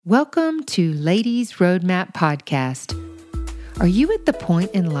Welcome to Ladies Roadmap Podcast. Are you at the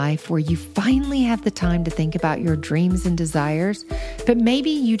point in life where you finally have the time to think about your dreams and desires, but maybe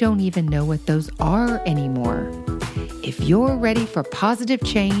you don't even know what those are anymore? If you're ready for positive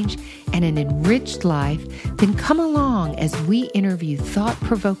change and an enriched life, then come along as we interview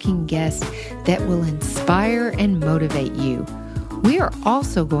thought-provoking guests that will inspire and motivate you. We are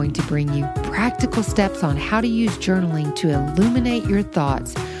also going to bring you practical steps on how to use journaling to illuminate your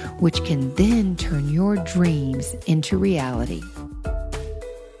thoughts, which can then turn your dreams into reality.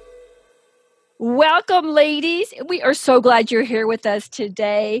 Welcome, ladies. We are so glad you're here with us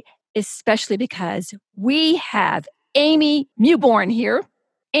today, especially because we have Amy Mewborn here.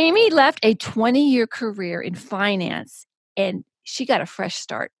 Amy left a 20-year career in finance, and she got a fresh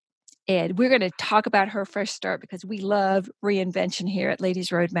start. And we're going to talk about her fresh start because we love reinvention here at Ladies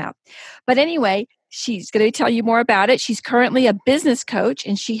Roadmap. But anyway, she's going to tell you more about it. She's currently a business coach,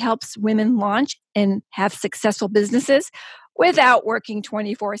 and she helps women launch and have successful businesses without working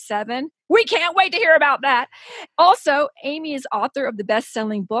 24/7. We can't wait to hear about that. Also, Amy is author of the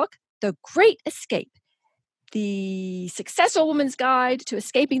best-selling book, The Great Escape, The Successful Woman's Guide to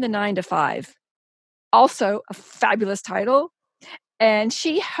Escaping the 9-to-5. Also, a fabulous title. And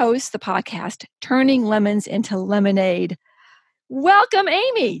she hosts the podcast, Turning Lemons into Lemonade. Welcome,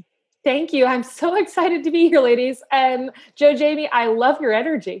 Amy. Thank you. I'm so excited to be here, ladies. And Joe Jamie, I love your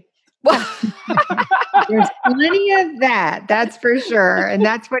energy. There's plenty of that, that's for sure. And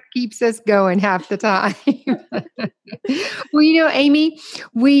that's what keeps us going half the time. Well, Amy,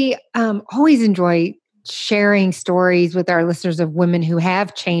 we always enjoy sharing stories with our listeners of women who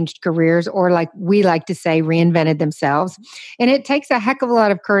have changed careers, or like we like to say, reinvented themselves. And it takes a heck of a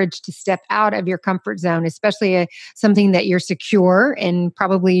lot of courage to step out of your comfort zone, especially something that you're secure and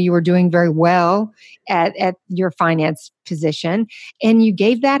probably you were doing very well at your finance position. And you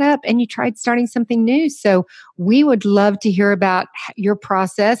gave that up and you tried starting something new. So we would love to hear about your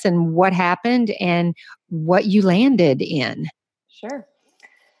process and what happened and what you landed in. Sure.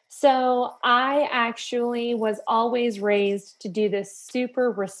 So I actually was always raised to do this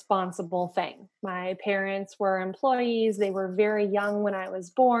super responsible thing. My parents were employees. They were very young when I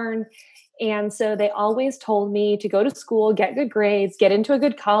was born. And so they always told me to go to school, get good grades, get into a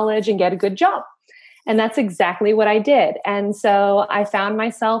good college, and get a good job. And that's exactly what I did. And so I found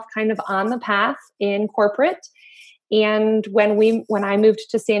myself kind of on the path in corporate. And when I moved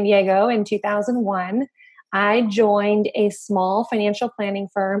to San Diego in 2001, I joined a small financial planning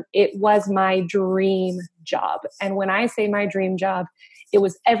firm. It was my dream job. And when I say my dream job, it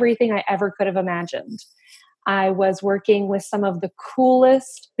was everything I ever could have imagined. I was working with some of the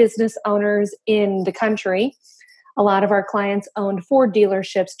coolest business owners in the country. A lot of our clients owned Ford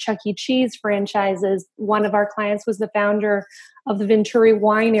dealerships, Chuck E. Cheese franchises. One of our clients was the founder of the Venturi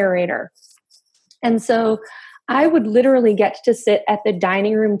wine aerator. And so I would literally get to sit at the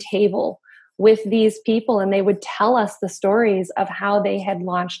dining room table with these people, and they would tell us the stories of how they had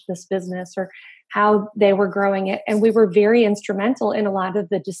launched this business or how they were growing it. And we were very instrumental in a lot of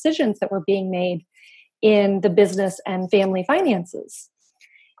the decisions that were being made in the business and family finances.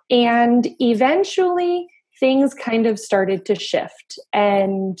 And eventually things kind of started to shift.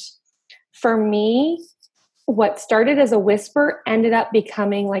 And for me, what started as a whisper ended up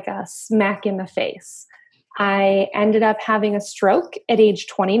becoming like a smack in the face. I ended up having a stroke at age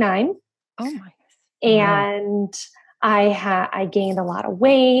 29. Oh my! And I gained a lot of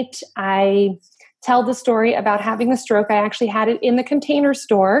weight. I tell the story about having the stroke. I actually had it in the Container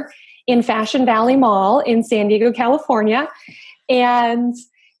Store in Fashion Valley Mall in San Diego, California. And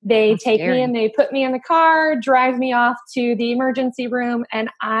they take me and they put me in the car, drive me off to the emergency room. And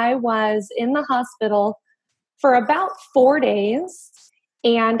I was in the hospital for about 4 days.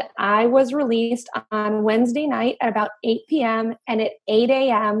 And I was released on Wednesday night at about 8 p.m. And at 8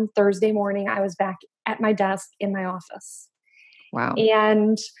 a.m. Thursday morning, I was back at my desk in my office. Wow.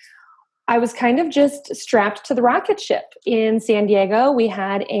 And I was kind of just strapped to the rocket ship. In San Diego, we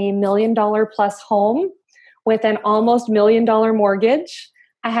had a $1 million plus home with an almost $1 million mortgage.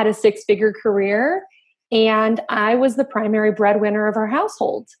 I had a 6-figure career, and I was the primary breadwinner of our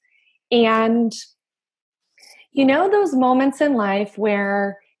household. And those moments in life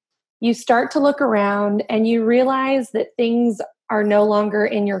where you start to look around and you realize that things are no longer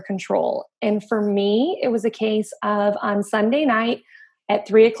in your control. And for me, it was a case of on Sunday night at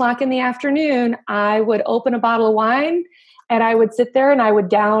 3:00 in the afternoon, I would open a bottle of wine and I would sit there and I would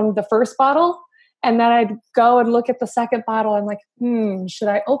down the first bottle. And then I'd go and look at the second bottle. I'm like, should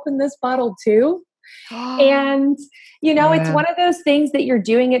I open this bottle too? And, it's Yeah. one of those things that you're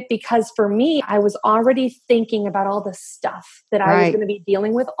doing it because for me, I was already thinking about all the stuff that I was Right. going to be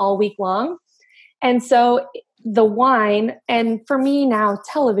dealing with all week long. And so the wine, and for me now,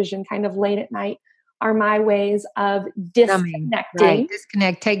 television kind of late at night are my ways of Numbing. Right.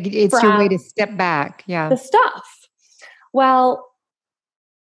 disconnecting Disconnect. It's your way to from step back. Yeah. the stuff. Well,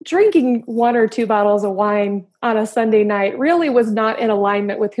 drinking 1 or 2 bottles of wine on a Sunday night really was not in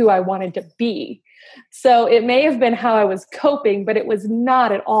alignment with who I wanted to be. So it may have been how I was coping, but it was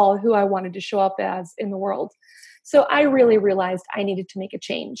not at all who I wanted to show up as in the world. So I really realized I needed to make a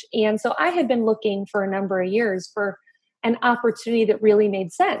change. And so I had been looking for a number of years for an opportunity that really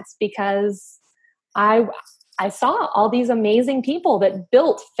made sense because I saw all these amazing people that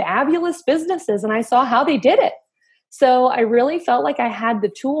built fabulous businesses and I saw how they did it. So I really felt like I had the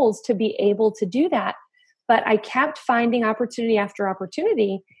tools to be able to do that. But I kept finding opportunity after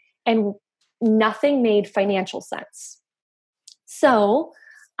opportunity and nothing made financial sense. So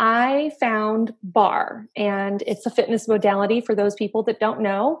I found Barre, and it's a fitness modality for those people that don't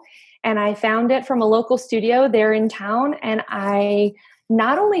know. And I found it from a local studio there in town. And I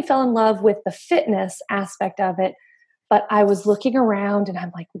not only fell in love with the fitness aspect of it, but I was looking around and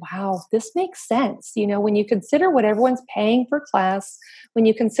I'm like, wow, this makes sense. When you consider what everyone's paying for class, when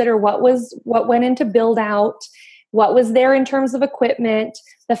you consider what went into build out, what was there in terms of equipment,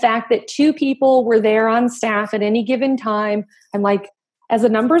 the fact that 2 people were there on staff at any given time, I'm like, as a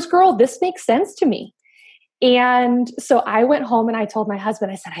numbers girl, this makes sense to me. And so I went home and I told my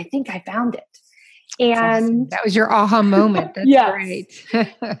husband, I said, I think I found it. And awesome. That was your aha moment. That's yes. great.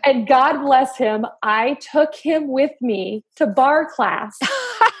 And God bless him, I took him with me to Barre class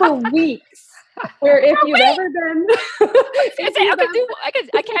for weeks. Where if you've ever been,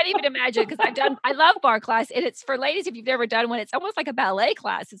 I can't even imagine because I love Barre class, and it's for ladies. If you've never done one, it's almost like a ballet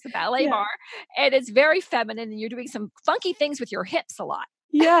class. It's a ballet bar, and it's very feminine, and you're doing some funky things with your hips a lot.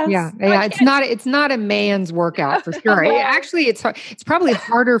 Yes. Yeah. It's not a man's workout for sure. Actually, it's probably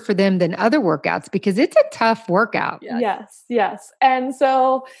harder for them than other workouts because it's a tough workout. Yes. And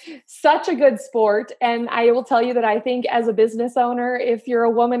so such a good sport. And I will tell you that I think as a business owner, if you're a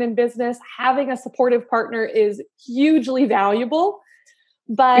woman in business, having a supportive partner is hugely valuable.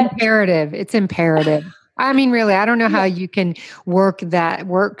 But It's imperative. I mean, really, I don't know how you can work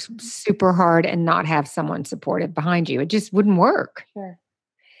super hard and not have someone supportive behind you. It just wouldn't work. Sure.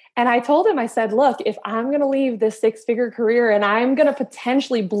 And I told him, I said, look, if I'm going to leave this 6-figure career and I'm going to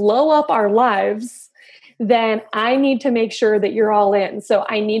potentially blow up our lives, then I need to make sure that you're all in. So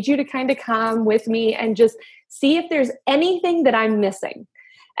I need you to kind of come with me and just see if there's anything that I'm missing.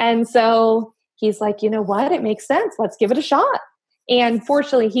 And so he's like, you know what? It makes sense. Let's give it a shot. And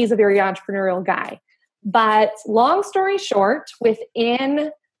fortunately, he's a very entrepreneurial guy. But long story short,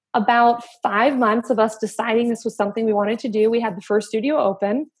 within about 5 months of us deciding this was something we wanted to do, we had the first studio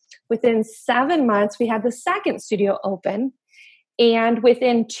open. Within 7 months, we had the second studio open. And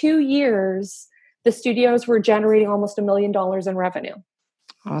within 2 years, the studios were generating almost $1 million in revenue.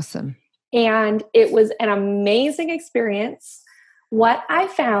 Awesome. And it was an amazing experience. What I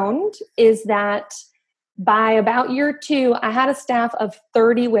found is that by about year 2, I had a staff of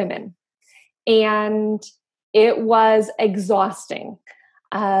 30 women. And it was exhausting.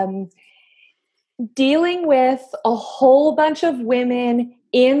 Dealing with a whole bunch of women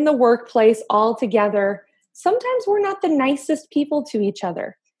in the workplace all together, sometimes we're not the nicest people to each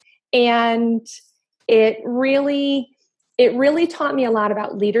other. And it really taught me a lot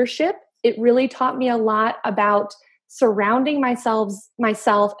about leadership. It really taught me a lot about surrounding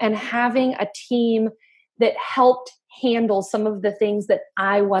myself and having a team that helped handle some of the things that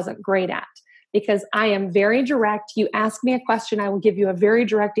I wasn't great at. Because I am very direct. You ask me a question, I will give you a very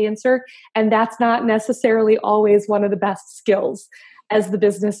direct answer. And that's not necessarily always one of the best skills as the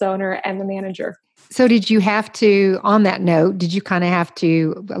business owner and the manager. So did you have to, on that note, did you kind of have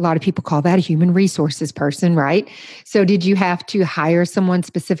to, a lot of people call that a human resources person, right? So did you have to hire someone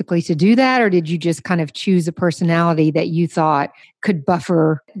specifically to do that? Or did you just kind of choose a personality that you thought could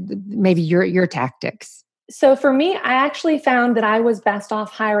buffer maybe your tactics? So for me, I actually found that I was best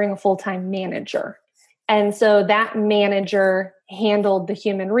off hiring a full-time manager. And so that manager handled the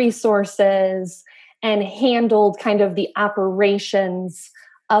human resources and handled kind of the operations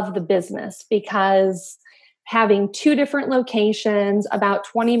of the business, because having 2 different locations about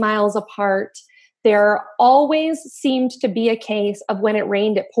 20 miles apart, there always seemed to be a case of when it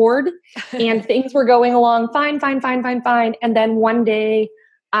rained, it poured and things were going along fine. And then one day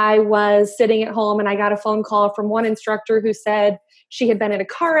I was sitting at home and I got a phone call from one instructor who said she had been in a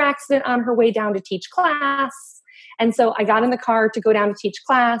car accident on her way down to teach class. And so I got in the car to go down to teach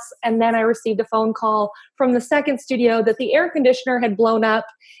class. And then I received a phone call from the second studio that the air conditioner had blown up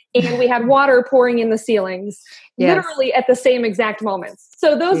and we had water pouring in the ceilings, literally at the same exact moments.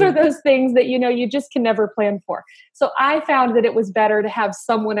 So those are those things that, you just can never plan for. So I found that it was better to have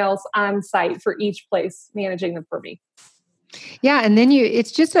someone else on site for each place managing them for me. Yeah. And then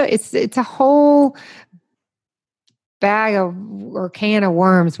it's just it's a whole bag of or can of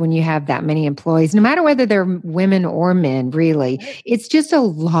worms when you have that many employees, no matter whether they're women or men, really. It's just a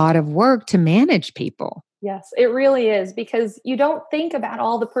lot of work to manage people. Yes, it really is, because you don't think about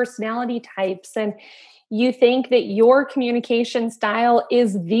all the personality types, and you think that your communication style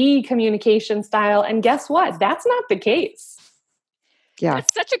is the communication style. And guess what? That's not the case. Yeah.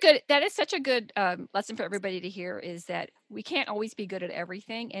 That is such a good lesson for everybody to hear, is that we can't always be good at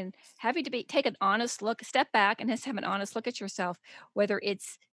everything, and having to take an honest look, step back and just have an honest look at yourself, whether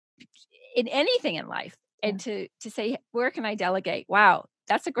it's in anything in life, and to say, where can I delegate? Wow.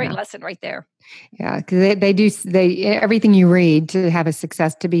 That's a great lesson right there. Yeah. Because they everything you read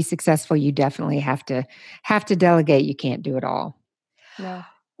to be successful, you definitely have to delegate. You can't do it all. No.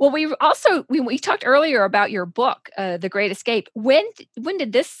 Well, we talked earlier about your book, The Great Escape. When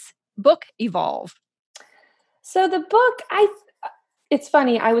did this book evolve? So the book, it's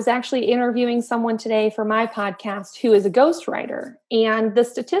funny. I was actually interviewing someone today for my podcast who is a ghostwriter. And the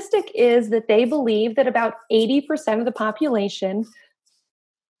statistic is that they believe that about 80% of the population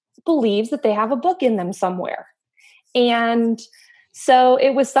believes that they have a book in them somewhere. And so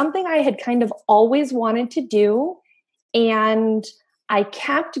it was something I had kind of always wanted to do. And I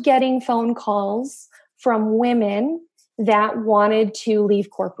kept getting phone calls from women that wanted to leave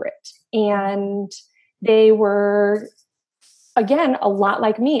corporate. And they were, again, a lot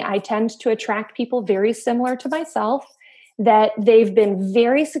like me. I tend to attract people very similar to myself, that they've been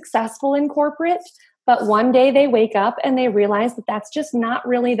very successful in corporate, but one day they wake up and they realize that that's just not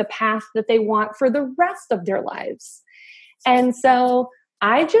really the path that they want for the rest of their lives. And so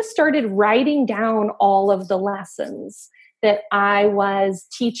I just started writing down all of the lessons that I was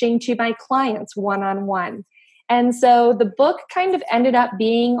teaching to my clients one-on-one. And so the book kind of ended up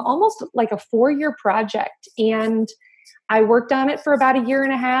being almost like a 4-year project. And I worked on it for about 1.5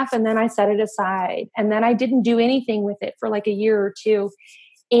 years, and then I set it aside. And then I didn't do anything with it for like 1 year or 2.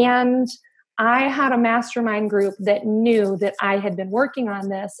 And I had a mastermind group that knew that I had been working on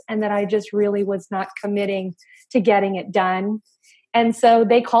this and that I just really was not committing to getting it done. And so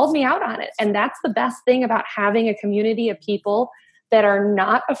they called me out on it. And that's the best thing about having a community of people that are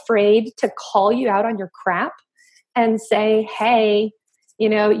not afraid to call you out on your crap and say, hey,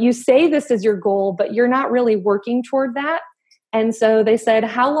 you say this is your goal, but you're not really working toward that. And so they said,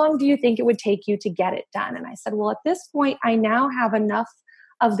 how long do you think it would take you to get it done? And I said, well, at this point, I now have enough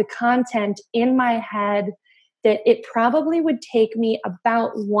of the content in my head that it probably would take me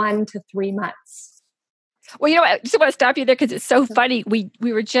about 1 to 3 months. Well, I just want to stop you there because it's so funny. We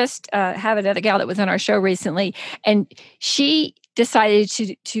were just having another gal that was on our show recently, and she decided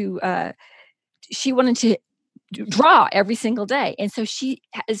she wanted to draw every single day. And so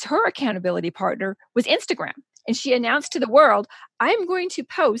her accountability partner was Instagram. And she announced to the world, I'm going to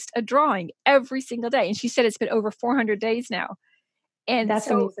post a drawing every single day. And she said it's been over 400 days now. And that's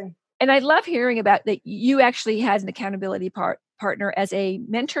amazing. And I love hearing about that. You actually had an accountability partner as a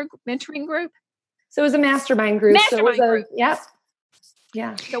mentoring group. So it was a mastermind group. Group. Yeah.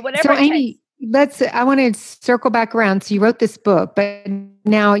 Yeah. So whatever. So Amy, I want to circle back around. So you wrote this book, but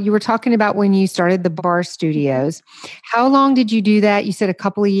now you were talking about when you started the bar studios. How long did you do that? You said a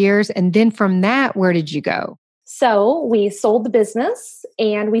couple of years. And then from that, where did you go? So we sold the business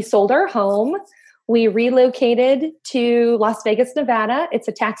and we sold our home. We relocated to Las Vegas, Nevada. It's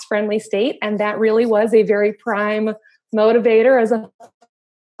a tax-friendly state, and that really was a very prime motivator as a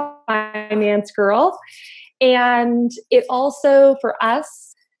finance girl. And it also, for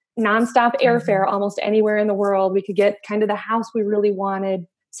us, nonstop airfare almost anywhere in the world. We could get kind of the house we really wanted.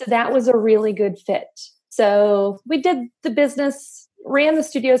 So that was a really good fit. So we did the business, ran the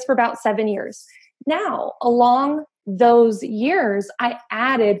studios for about 7 years. Now, along those years, I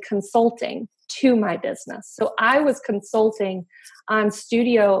added consulting to my business. So I was consulting on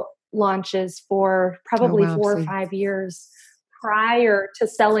studio launches for probably 4 or 5 years prior to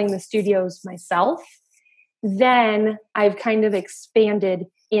selling the studios myself. Then I've kind of expanded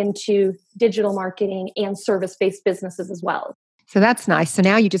into digital marketing and service-based businesses as well. So that's nice. So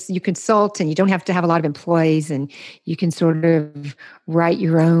now you consult and you don't have to have a lot of employees and you can sort of write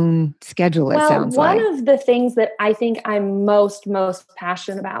your own schedule, it sounds like. One of the things that I think I'm most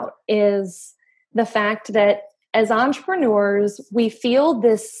passionate about is the fact that as entrepreneurs, we feel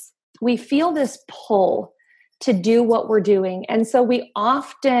this pull to do what we're doing. And so we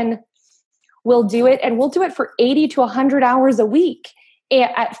often will do it, and we'll do it for 80 to 100 hours a week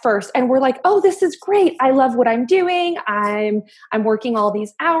at first. And we're like, oh, this is great. I love what I'm doing. I'm working all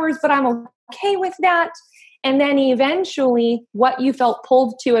these hours, but I'm okay with that. And then eventually what you felt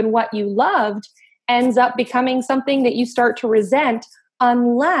pulled to and what you loved ends up becoming something that you start to resent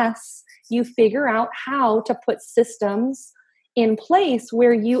unless you figure out how to put systems in place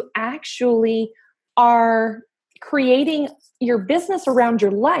where you actually are creating your business around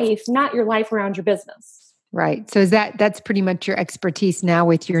your life, not your life around your business. Right. So that's pretty much your expertise now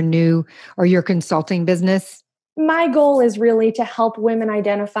with your new or your consulting business? My goal is really to help women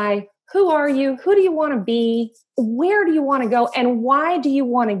identify, who are you? Who do you want to be? Where do you want to go? And why do you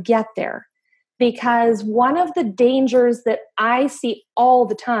want to get there? Because one of the dangers that I see all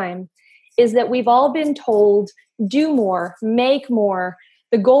the time is that we've all been told, do more, make more.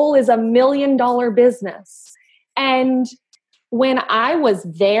 The goal is $1 million business. And when I was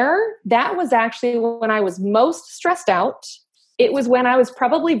there, that was actually when I was most stressed out. It was when I was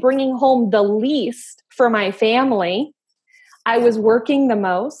probably bringing home the least for my family. I was working the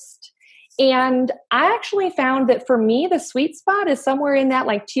most. And I actually found that for me, the sweet spot is somewhere in that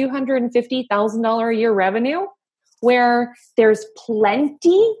like $250,000 a year revenue, where there's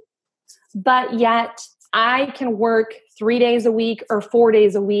plenty, but yet I can work 3 days a week or 4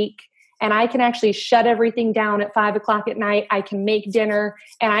 days a week, and I can actually shut everything down at 5 o'clock at night. I can make dinner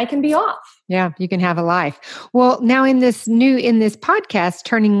and I can be off. Yeah, you can have a life. Well, now in this podcast,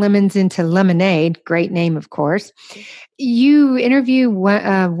 Turning Lemons into Lemonade, great name, of course, you interview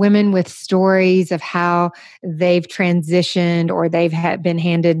women with stories of how they've transitioned or they've been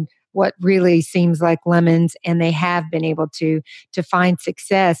handed what really seems like lemons, and they have been able to find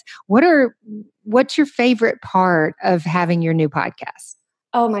success. What's your favorite part of having your new podcast?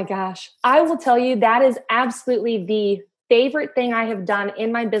 Oh my gosh. I will tell you, that is absolutely the favorite thing I have done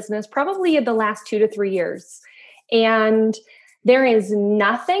in my business, probably in the last 2 to 3 years. And there is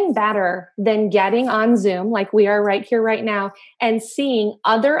nothing better than getting on Zoom, like we are right here, right now, and seeing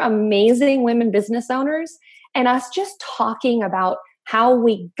other amazing women business owners and us just talking about how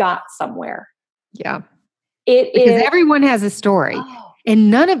we got somewhere. Yeah. Because everyone has a story. Oh.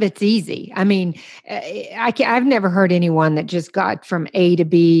 And none of it's easy. I mean, I've never heard anyone that just got from A to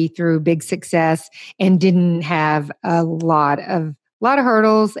B through big success and didn't have a lot of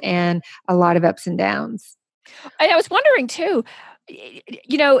hurdles and a lot of ups and downs. And I was wondering too,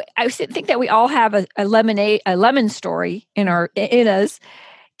 I think that we all have a lemon story in us.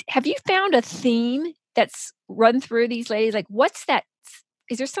 Have you found a theme that's run through these ladies? Like, what's that?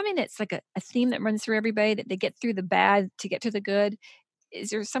 Is there something that's like a theme that runs through everybody, that they get through the bad to get to the good?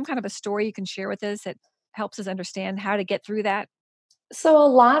 Is there some kind of a story you can share with us that helps us understand how to get through that? So a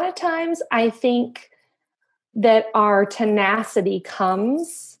lot of times I think that our tenacity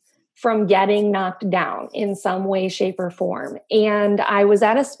comes from getting knocked down in some way, shape, or form. And I was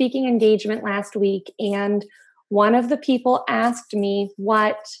at a speaking engagement last week, and one of the people asked me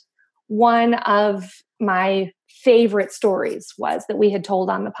what one of my favorite stories was that we had told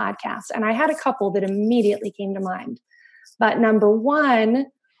on the podcast. And I had a couple that immediately came to mind. But number one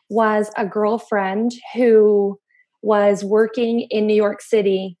was a girlfriend who was working in New York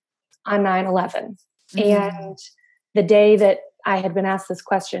City on 9/11. And the day that I had been asked this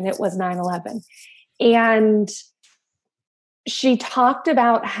question, it was 9/11. And she talked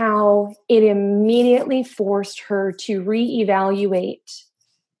about how it immediately forced her to reevaluate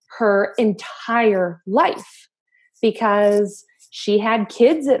her entire life because she had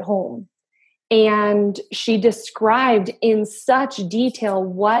kids at home. And she described in such detail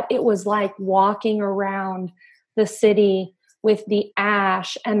what it was like walking around the city with the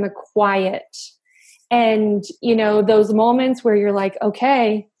ash and the quiet. And, those moments where you're like,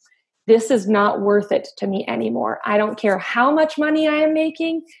 okay, this is not worth it to me anymore. I don't care how much money I am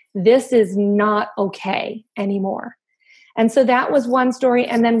making. This is not okay anymore. And so that was one story.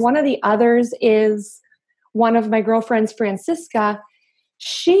 And then one of the others is one of my girlfriends, Francisca.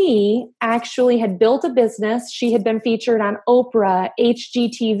 She actually had built a business. She had been featured on Oprah,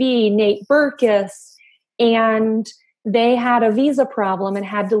 HGTV, Nate Berkus, and they had a visa problem and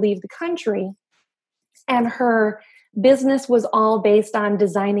had to leave the country. And her business was all based on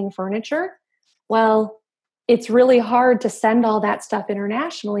designing furniture. Well, it's really hard to send all that stuff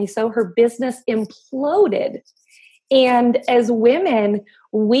internationally. So her business imploded. And as women,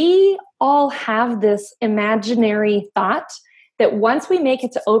 we all have this imaginary thought that once we make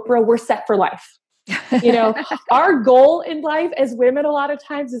it to Oprah, we're set for life. Our goal in life as women a lot of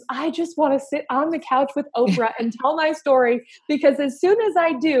times is, I just want to sit on the couch with Oprah and tell my story, because as soon as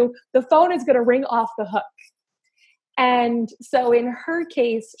I do, the phone is going to ring off the hook. And so in her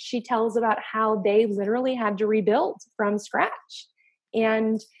case, she tells about how they literally had to rebuild from scratch.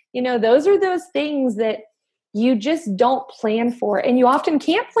 And, those are those things that you just don't plan for. And you often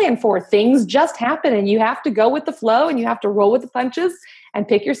can't plan for. Things just happen and you have to go with the flow and you have to roll with the punches and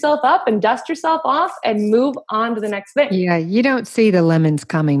pick yourself up and dust yourself off and move on to the next thing. Yeah, you don't see the lemons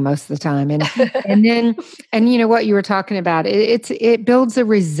coming most of the time. And you know what you were talking about, it builds a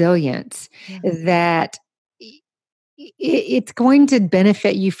resilience that it's going to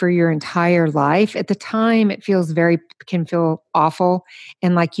benefit you for your entire life. At the time, it can feel awful.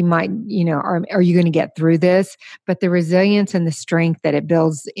 And like you might, are you going to get through this? But the resilience and the strength that it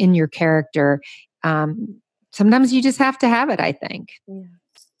builds in your character, sometimes you just have to have it, I think. Yeah,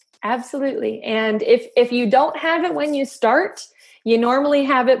 absolutely. And if you don't have it when you start, you normally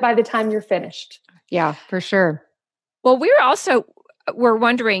have it by the time you're finished. Yeah, for sure. Well, we're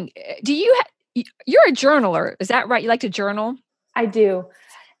wondering, you're a journaler, is that right? You like to journal? I do.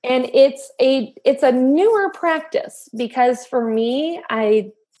 And it's a newer practice because for me,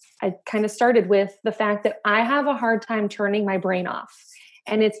 I kind of started with the fact that I have a hard time turning my brain off.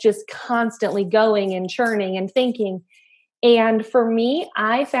 And it's just constantly going and churning and thinking. And for me,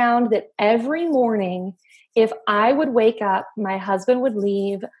 I found that every morning, if I would wake up, my husband would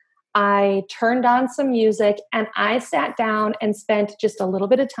leave, I turned on some music and I sat down and spent just a little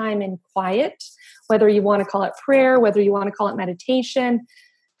bit of time in quiet, whether you want to call it prayer, whether you want to call it meditation,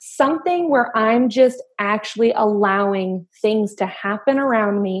 something where I'm just actually allowing things to happen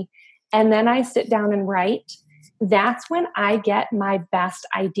around me. And then I sit down and write. That's when I get my best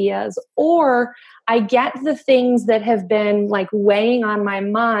ideas, or I get the things that have been like weighing on my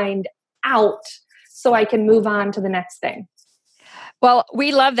mind out so I can move on to the next thing. Well,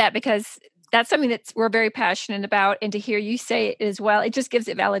 we love that because that's something that we're very passionate about. And to hear you say it as well, it just gives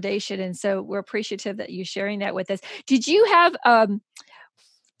it validation. And so we're appreciative that you're sharing that with us. Do you have a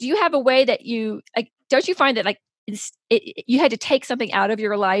way that you, like, don't you find that like you had to take something out of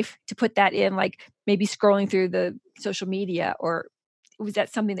your life to put that in, like maybe scrolling through the social media, or was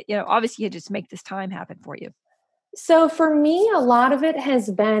that something that, obviously you had to just make this time happen for you? So for me, a lot of it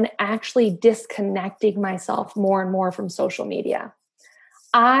has been actually disconnecting myself more and more from social media.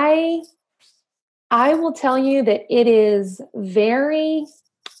 I will tell you that it is very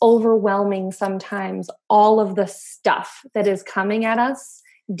overwhelming sometimes, all of the stuff that is coming at us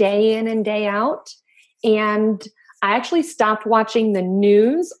day in and day out. And I actually stopped watching the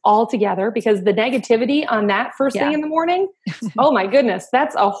news altogether because the negativity on that first thing in the morning, oh my goodness,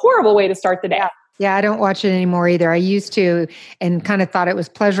 that's a horrible way to start the day. Yeah, I don't watch it anymore either. I used to and kind of thought it was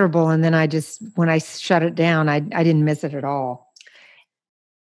pleasurable. And then when I shut it down, I didn't miss it at all.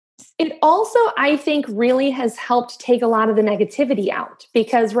 It also, I think, really has helped take a lot of the negativity out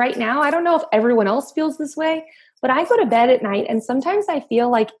because right now, I don't know if everyone else feels this way, but I go to bed at night and sometimes I feel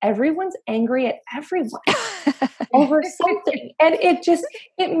like everyone's angry at everyone over something. And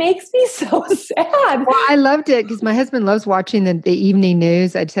it makes me so sad. Well, I loved it because my husband loves watching the evening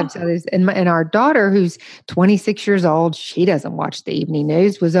news. I just have to tell this. And our daughter, who's 26 years old, she doesn't watch the evening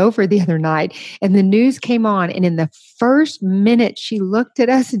news, was over the other night and the news came on. And in the first minute, she looked at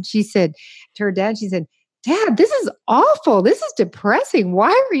us and she said to her dad, she said, "Dad, this is awful. This is depressing. Why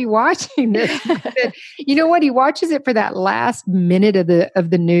are you watching this?" Said, you know what? He watches it for that last minute of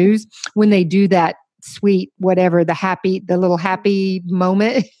the news when they do that sweet, whatever, the little happy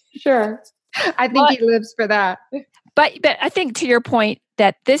moment. Sure. I think he lives for that. But I think to your point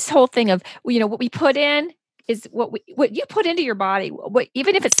that this whole thing of, what we put in is what you put into your body,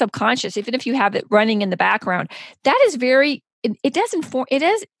 even if it's subconscious, even if you have it running in the background, that is very, it does affect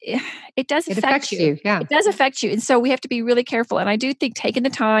you. Yeah. It does affect you. And so we have to be really careful. And I do think taking the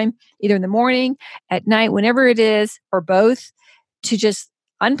time, either in the morning, at night, whenever it is, or both, to just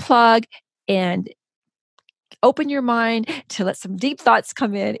unplug and open your mind to let some deep thoughts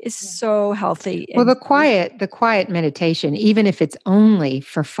come in is so healthy. Well, the quiet meditation, even if it's only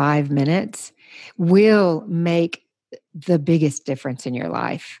for 5 minutes, will make the biggest difference in your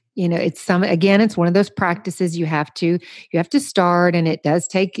life. It's one of those practices you have to start, and it does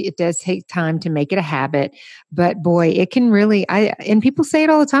take time to make it a habit, but boy, it can really, and people say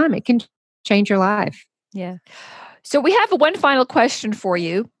it all the time, it can change your life. Yeah. So we have one final question for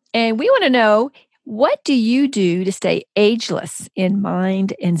you, and we want to know, what do you do to stay ageless in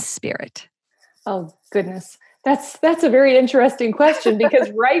mind and spirit? Oh, goodness. That's a very interesting question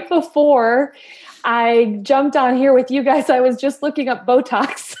because right before I jumped on here with you guys, I was just looking up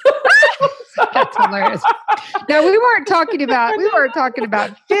Botox. That's hilarious. No, we weren't talking about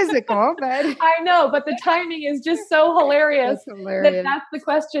physical, but I know, but the timing is just so hilarious. That's hilarious. That's the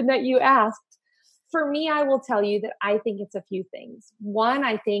question that you asked. for me, I will tell you that I think it's a few things. One,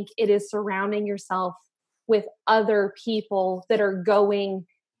 I think it is surrounding yourself with other people that are going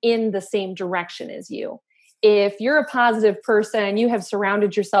in the same direction as you. If you're a positive person and you have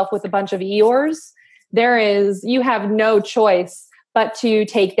surrounded yourself with a bunch of Eeyores, you have no choice but to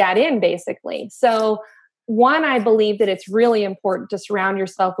take that in, basically. So one, I believe that it's really important to surround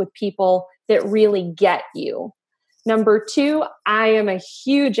yourself with people that really get you. Number two, I am a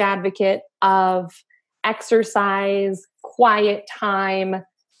huge advocate of exercise, quiet time,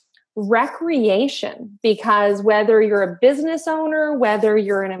 recreation, because whether you're a business owner, whether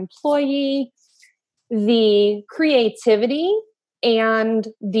you're an employee, the creativity and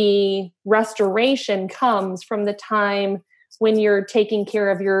the restoration comes from the time when you're taking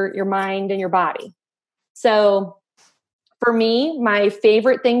care of your mind and your body. So for me, my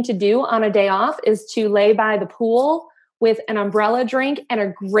favorite thing to do on a day off is to lay by the pool with an umbrella drink and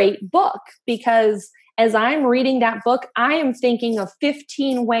a great book, because as I'm reading that book, I am thinking of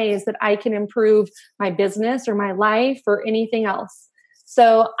 15 ways that I can improve my business or my life or anything else.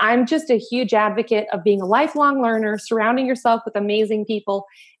 So I'm just a huge advocate of being a lifelong learner, surrounding yourself with amazing people.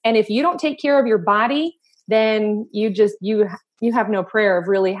 And if you don't take care of your body, then you have no prayer of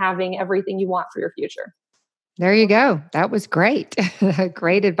really having everything you want for your future. There you go. That was great.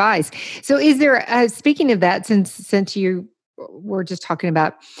 Great advice. So is there, speaking of that, since you were just talking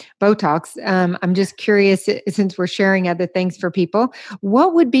about Botox, I'm just curious, since we're sharing other things for people,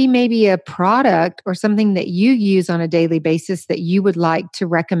 what would be maybe a product or something that you use on a daily basis that you would like to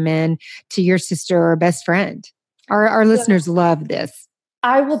recommend to your sister or best friend? Our listeners love this.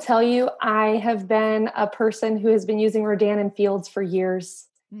 I will tell you, I have been a person who has been using Rodan & Fields for years.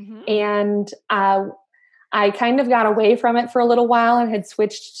 Mm-hmm. And I kind of got away from it for a little while and had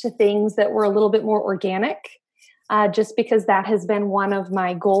switched to things that were a little bit more organic, just because that has been one of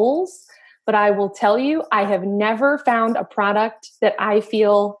my goals. But I will tell you, I have never found a product that I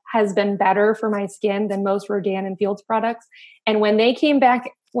feel has been better for my skin than most Rodan & Fields products. And when they came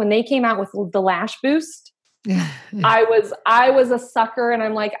out with the Lash Boost, I was a sucker, and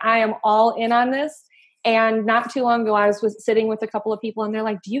I'm like, I am all in on this. And not too long ago, I was sitting with a couple of people, and they're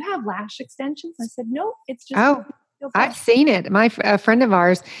like, "Do you have lash extensions?" I said, "No, it's just." I've seen it. A friend of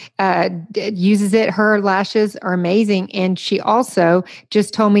ours uses it. Her lashes are amazing, and she also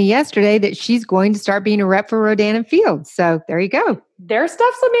just told me yesterday that she's going to start being a rep for Rodan & Fields. So there you go. Their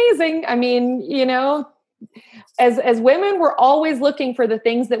stuff's amazing. I mean, as women, we're always looking for the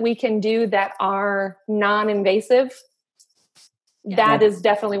things that we can do that are non-invasive. Yeah. That is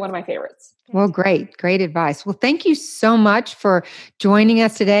definitely one of my favorites. Well, great advice. Well, thank you so much for joining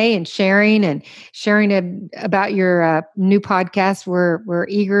us today and sharing about your new podcast. We're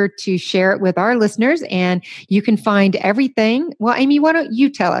eager to share it with our listeners, and you can find everything. Well, Amy, why don't you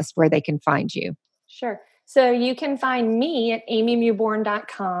tell us where they can find you? Sure. So you can find me at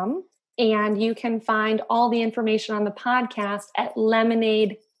amymewborn.com, and you can find all the information on the podcast at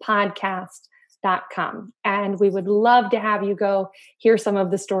lemonadepodcast.com. And we would love to have you go hear some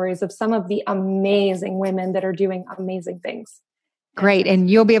of the stories of some of the amazing women that are doing amazing things. Great. And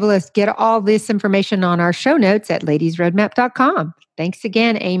you'll be able to get all this information on our show notes at ladiesroadmap.com. Thanks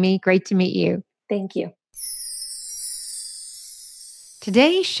again, Amy. Great to meet you. Thank you.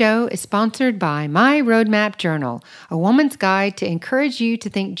 Today's show is sponsored by My Roadmap Journal, a woman's guide to encourage you to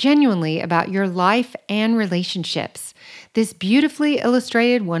think genuinely about your life and relationships. This beautifully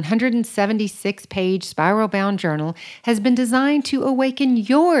illustrated 176-page spiral-bound journal has been designed to awaken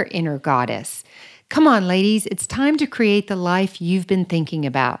your inner goddess. Come on, ladies, it's time to create the life you've been thinking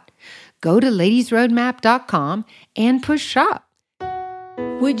about. Go to ladiesroadmap.com and push shop.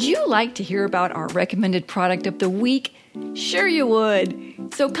 Would you like to hear about our recommended product of the week? Sure you would.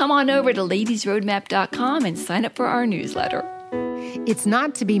 So come on over to ladiesroadmap.com and sign up for our newsletter. It's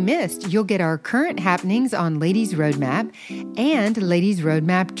not to be missed. You'll get our current happenings on Ladies Roadmap and Ladies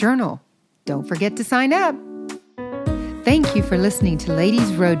Roadmap Journal. Don't forget to sign up. Thank you for listening to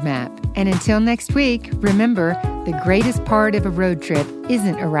Ladies Roadmap. And until next week, remember, the greatest part of a road trip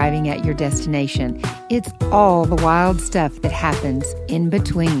isn't arriving at your destination. It's all the wild stuff that happens in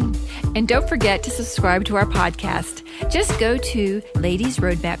between. And don't forget to subscribe to our podcast. Just go to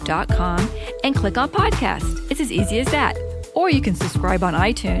ladiesroadmap.com and click on podcast. It's as easy as that. Or you can subscribe on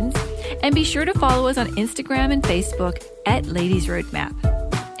iTunes. And be sure to follow us on Instagram and Facebook at Ladies Roadmap.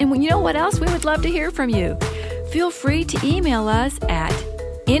 And you know what else? We would love to hear from you. Feel free to email us at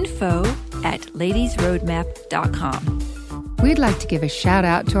info@ladiesroadmap.com. We'd like to give a shout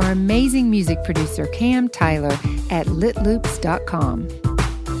out to our amazing music producer, Cam Tyler at litloops.com.